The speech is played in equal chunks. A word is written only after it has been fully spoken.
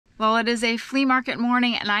Well, it is a flea market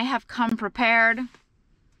morning and I have come prepared.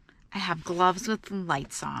 I have gloves with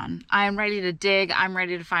lights on. I am ready to dig. I'm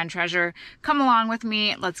ready to find treasure. Come along with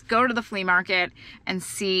me. Let's go to the flea market and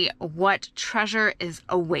see what treasure is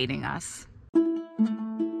awaiting us.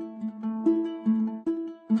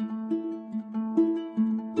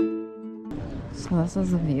 So this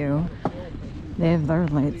is the view. They have their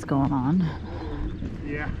lights going on.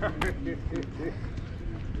 Yeah.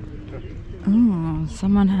 Ooh,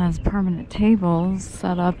 someone has permanent tables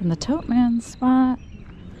set up in the tote man spot.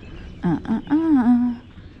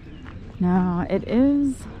 Now, it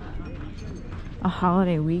is a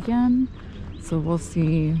holiday weekend, so we'll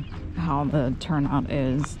see how the turnout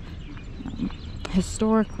is.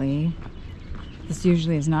 Historically, this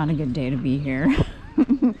usually is not a good day to be here,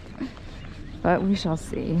 but we shall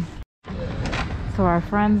see. So our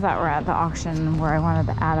friends that were at the auction where I wanted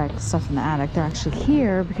the attic, stuff in the attic, they're actually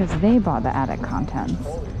here because they bought the attic contents.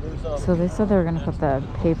 So they said they were going to put the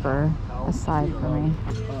paper aside for me.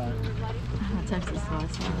 Texas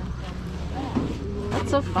lights on. That's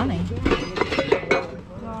so funny.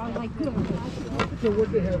 So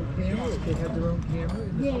what, they have a camera? They have their own camera?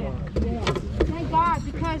 Yeah. Thank God,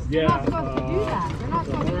 because they're not supposed to do that. They're not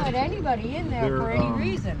supposed to let anybody in there for any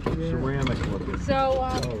reason. Ceramic looking. So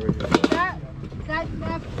that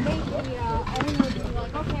made me, everyone be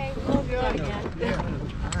like, okay, we'll do that again.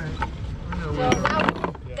 So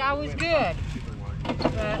that was good.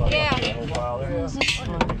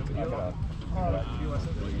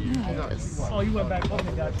 Oh, you went back home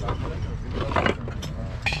and got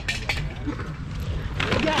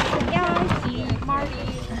Yeah, I see, Marty.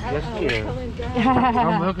 Yes,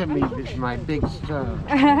 don't look at me, this is my big stove.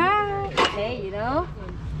 Hey, you know?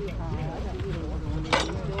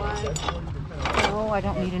 Oh, I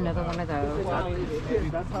don't need another one of those.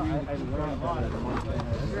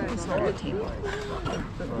 It's on the table.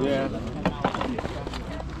 Yeah.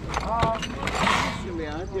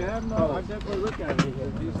 Yeah, no, I definitely look at it.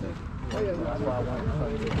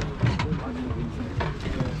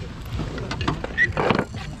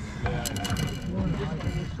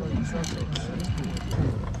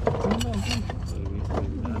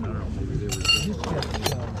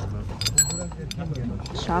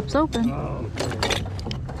 Shop's open.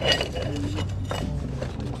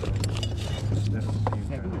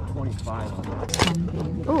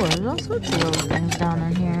 Oh, there's all sorts of little things down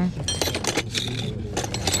in here.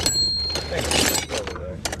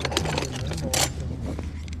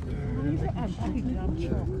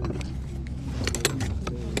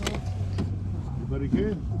 But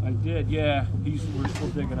again, I did, yeah. We're still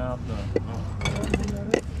digging out the.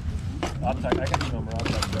 I got the number.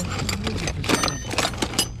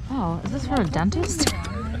 Oh, is this for a dentist?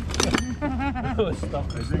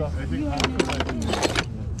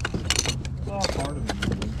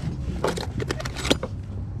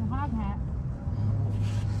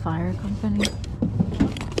 Fire company.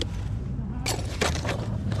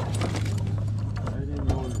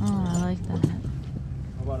 Oh, I like that.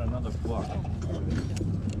 How about another buck?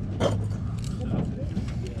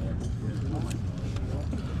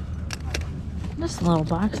 This little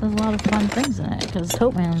box has a lot of fun things in it because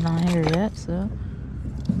Tote Man's not here yet, so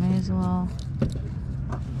may as well.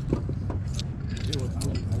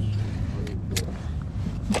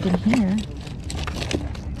 Look in here.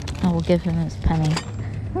 I will give him his penny.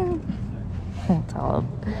 Won't tell him.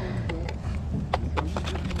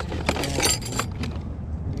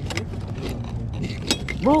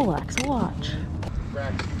 Rolex watch.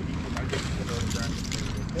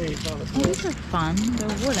 Oh, these are fun.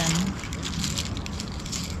 They're wooden.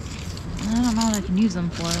 I don't know what I can use them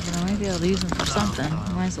for, but I might be able to use them for something.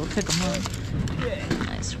 I might as well pick them up.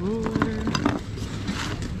 Nice ruler.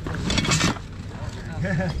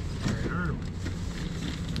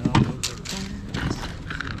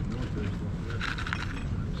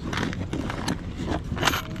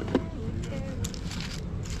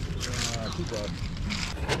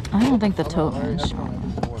 I don't think the tote man's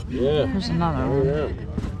showing. Yeah. There's another one.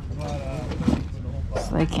 So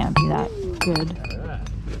they can't be that good.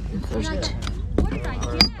 There's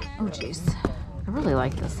oh jeez. I really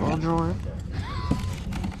like this little drawer.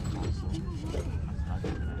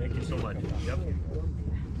 Thank you so much. Yep.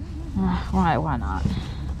 Why not?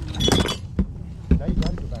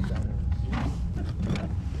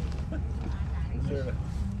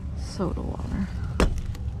 Soda water.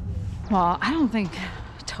 Well, I don't think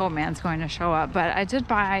Tote Man's going to show up, but I did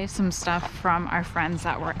buy some stuff from our friends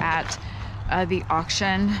that were at the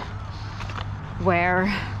auction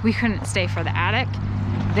where we couldn't stay for the attic.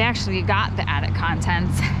 They actually got the attic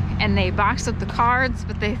contents and they boxed up the cards,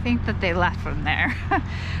 but they think that they left them there.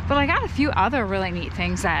 But I got a few other really neat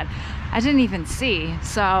things that I didn't even see.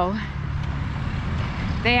 So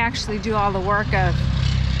they actually do all the work of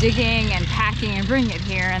digging and packing and bring it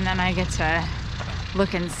here, and then I get to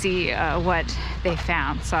look and see what they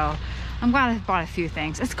found. So I'm glad I bought a few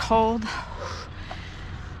things. It's cold.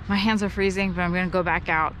 My hands are freezing, but I'm gonna go back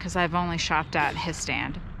out because I've only shopped at his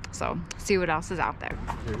stand. So see what else is out there.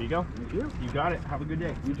 There you go. Thank you. You got it. Have a good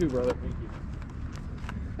day. You too, brother. Thank you.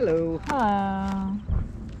 Hello. Hello.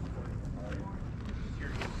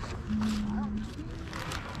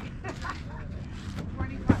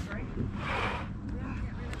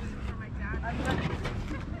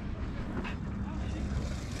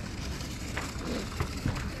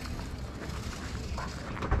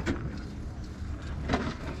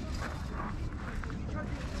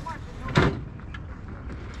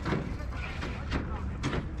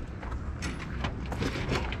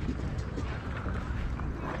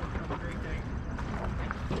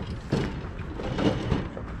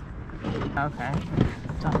 Okay.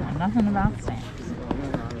 Don't know nothing about stamps.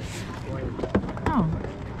 Oh.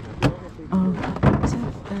 Oh. Is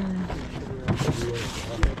that the...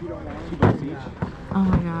 Oh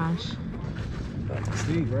my gosh.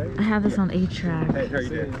 Steve, right? I have this on 8-track. Hey, how are you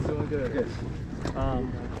doing? Doing good. Good.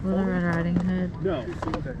 Little Red Riding Hood. No.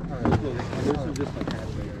 Okay. All right. This is just like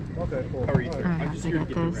halfway. Okay, cool. How are you? Alright, I have to get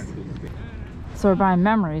this. So we're buying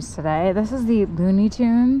memories today. This is the Looney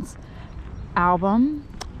Tunes album.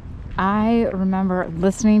 I remember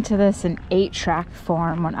listening to this in 8-track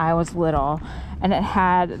form when I was little, and it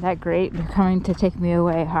had that great "They're coming to take me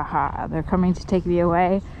away, haha, they're coming to take me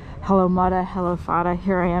away, hello Mutta, hello Fada,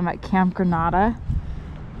 here I am at Camp Granada,"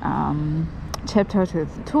 "Tiptoe to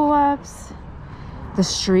the Tulips," "The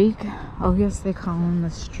Streak," oh yes they call him The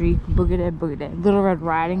Streak, "Boogity Boogity," "Little Red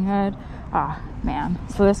Riding Hood." Ah, man,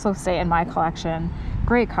 so this will stay in my collection.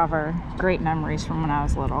 Great cover, great memories from when I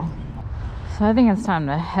was little. So I think it's time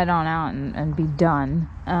to head on out and be done.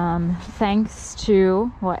 Thanks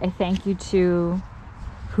to, well, a thank you to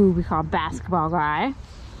who we call Basketball Guy.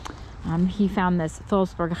 He found this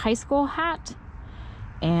Phillipsburg High School hat,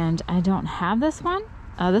 and I don't have this one.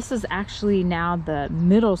 This is actually now the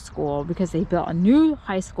middle school because they built a new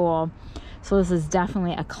high school. So this is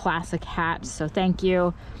definitely a classic hat. So thank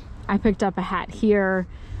you. I picked up a hat here.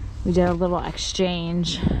 We did a little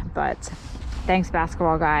exchange, but thanks,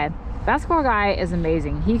 Basketball Guy. Basketball Guy is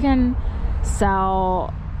amazing. He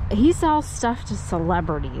sells stuff to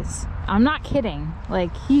celebrities. I'm not kidding.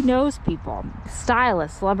 Like, he knows people.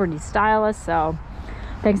 Stylists, celebrity stylists. So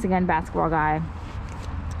thanks again, Basketball Guy.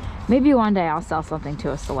 Maybe one day I'll sell something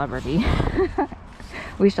to a celebrity.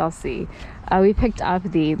 We shall see. We picked up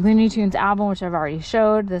the Looney Tunes album, which I've already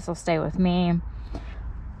showed. This will stay with me.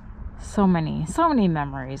 So many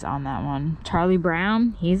memories on that one. Charlie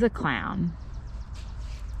Brown, he's a clown.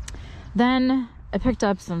 Then I picked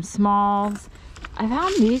up some smalls. I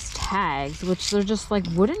found these tags, which they're just like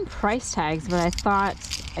wooden price tags, but I thought,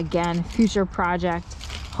 again, future project.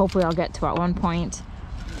 Hopefully I'll get to at one point.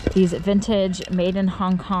 These vintage, made in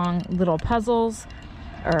Hong Kong little puzzles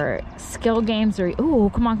or skill games. Or,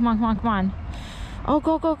 ooh, come on. Oh,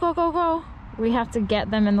 go. We have to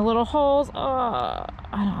get them in the little holes. Oh,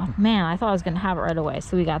 man, I thought I was going to have it right away.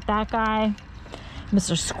 So we got that guy,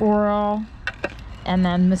 Mr. Squirrel, and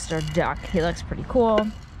then Mr. Duck. He looks pretty cool.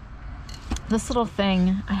 This little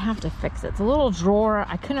thing, I have to fix it. It's a little drawer.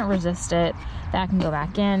 I couldn't resist it. That can go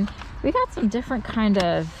back in. We got some different kind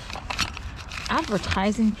of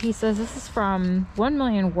advertising pieces. This is from 1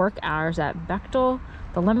 Million Work Hours at Bechtel,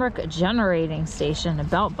 the Limerick Generating Station, a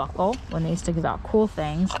belt buckle when they used to give out cool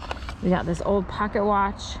things. We got this old pocket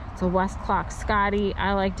watch. It's a West Clock Scotty.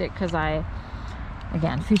 I liked it because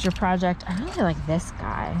again, future project. I really like this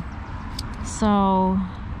guy. So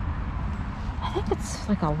I think it's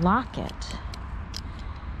like a locket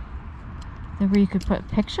where you could put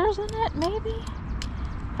pictures in it, maybe,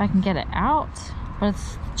 if I can get it out. But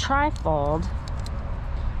it's trifold.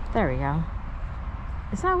 There we go.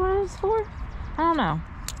 Is that what it was for? I don't know.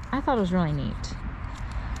 I thought it was really neat.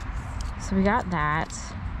 So we got that.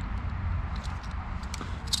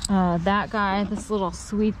 That guy, this little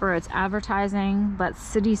sweeper, it's advertising. Let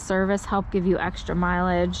city service help give you extra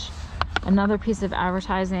mileage. Another piece of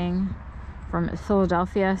advertising from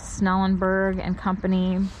Philadelphia, Snellenberg and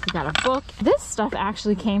Company. We got a book. This stuff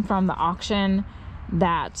actually came from the auction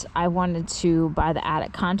that I wanted to buy the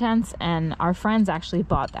attic contents, and our friends actually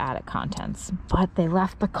bought the attic contents, but they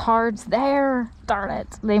left the cards there. Darn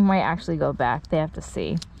it. They might actually go back. They have to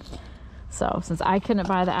see. So since I couldn't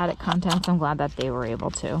buy the attic contents, I'm glad that they were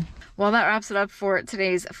able to. Well, that wraps it up for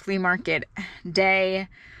today's flea market day.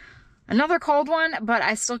 Another cold one, but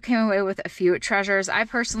I still came away with a few treasures. I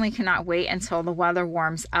personally cannot wait until the weather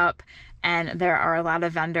warms up and there are a lot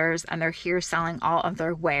of vendors and they're here selling all of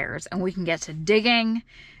their wares, and we can get to digging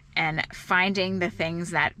and finding the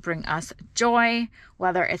things that bring us joy,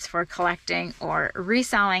 whether it's for collecting or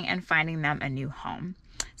reselling and finding them a new home.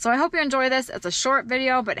 So I hope you enjoy this. It's a short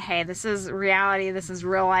video, but hey, this is reality. This is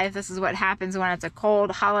real life. This is what happens when it's a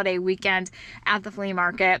cold holiday weekend at the flea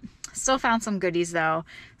market. Still found some goodies though,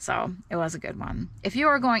 so it was a good one. If you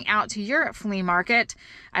are going out to your flea market,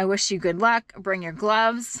 I wish you good luck. Bring your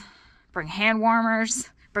gloves, bring hand warmers,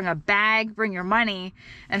 bring a bag, bring your money,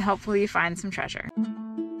 and hopefully you find some treasure.